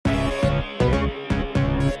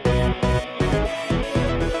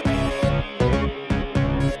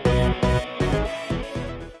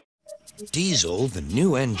Diesel, the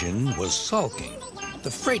new engine, was sulking. The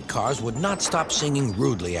freight cars would not stop singing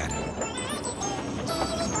rudely at him.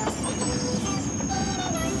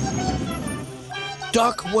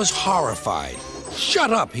 Duck was horrified.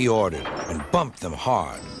 "Shut up," he ordered, and bumped them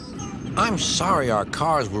hard. "I'm sorry our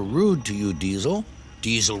cars were rude to you, Diesel."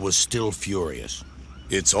 Diesel was still furious.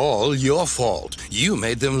 "It's all your fault. You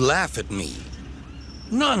made them laugh at me."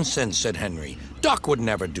 "Nonsense," said Henry. "Duck would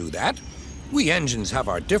never do that. We engines have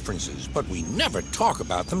our differences, but we never talk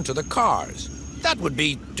about them to the cars. That would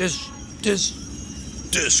be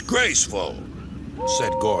disgraceful,"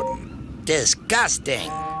 said Gordon.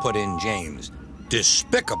 "Disgusting," put in James.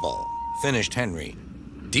 "Despicable," finished Henry.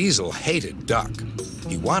 Diesel hated Duck.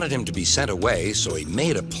 He wanted him to be sent away, so he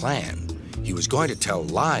made a plan. He was going to tell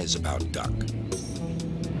lies about Duck.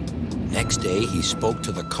 Next day, he spoke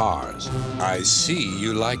to the cars. "I see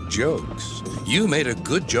you like jokes. You made a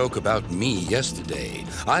good joke about me yesterday.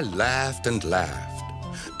 I laughed and laughed.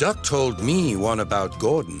 Duck told me one about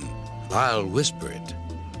Gordon. I'll whisper it.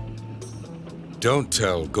 Don't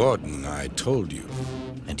tell Gordon I told you."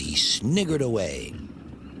 And he sniggered away.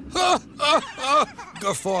 "Ha, ha, ha!"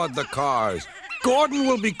 guffawed the cars. "Gordon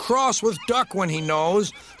will be cross with Duck when he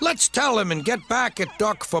knows. Let's tell him and get back at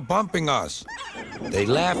Duck for bumping us." They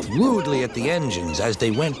laughed rudely at the engines as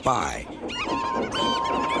they went by.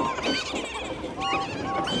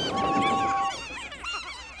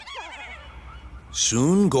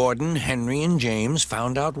 Soon Gordon, Henry, and James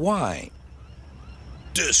found out why.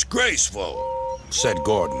 "Disgraceful," said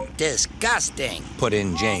Gordon. "Disgusting," put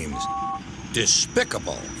in James.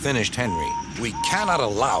 "Despicable," finished Henry. "We cannot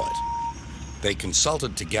allow it." They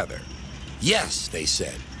consulted together. "Yes," they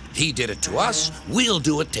said. "He did it to us, we'll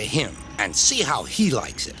do it to him, and see how he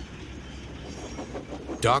likes it."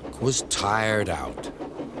 Duck was tired out.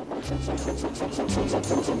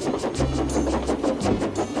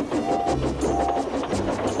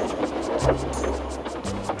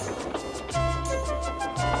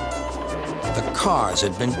 The cars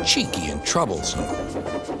had been cheeky and troublesome.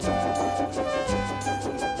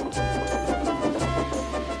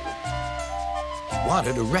 He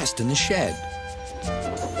wanted a rest in the shed.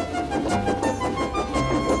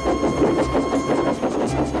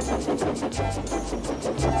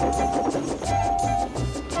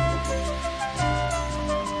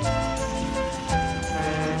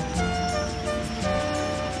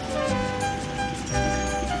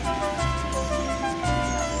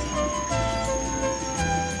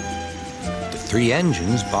 The 3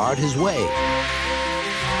 engines barred his way.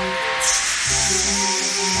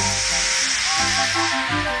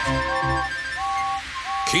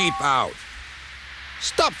 "Keep out."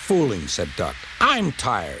 "Stop fooling," said Duck. "I'm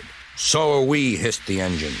tired." "So are we," hissed the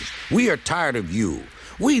engines. "We are tired of you.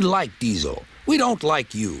 We like Diesel. We don't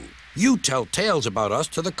like you. You tell tales about us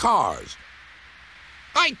to the cars."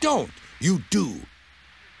 "I don't." "You do."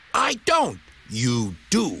 "I don't." "You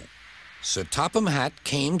do." Sir Topham Hatt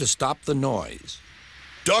came to stop the noise.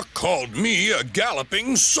 "Duck called me a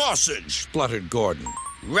galloping sausage," spluttered Gordon.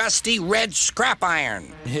 "Rusty red scrap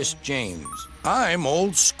iron," hissed James. "I'm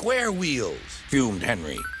old square wheels," fumed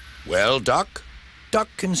Henry. "Well, Duck?" Duck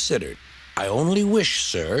considered. "I only wish,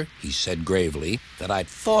 sir," he said gravely, "that I'd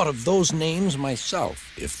thought of those names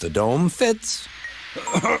myself, if the dome fits."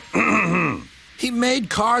 "He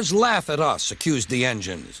made cars laugh at us," accused the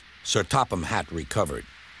engines. Sir Topham Hatt recovered.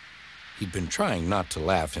 He'd been trying not to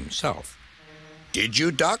laugh himself. "Did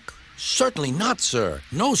you, Duck?" "Certainly not, sir.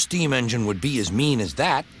 No steam engine would be as mean as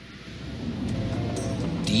that."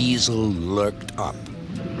 Diesel lurked up.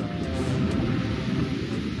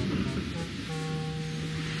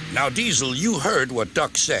 "Now, Diesel, you heard what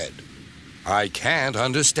Duck said." "I can't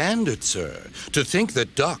understand it, sir. To think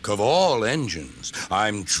that Duck, of all engines.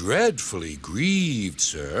 I'm dreadfully grieved,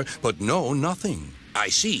 sir, but know nothing." "I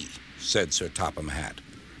see," said Sir Topham Hatt.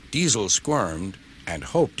 Diesel squirmed and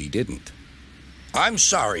hoped he didn't. "I'm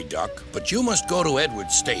sorry, Duck, but you must go to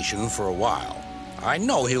Edward's station for a while. I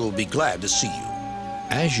know he will be glad to see you."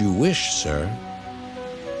 "As you wish, sir."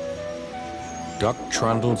 Duck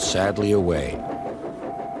trundled sadly away,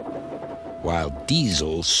 while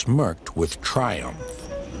Diesel smirked with triumph.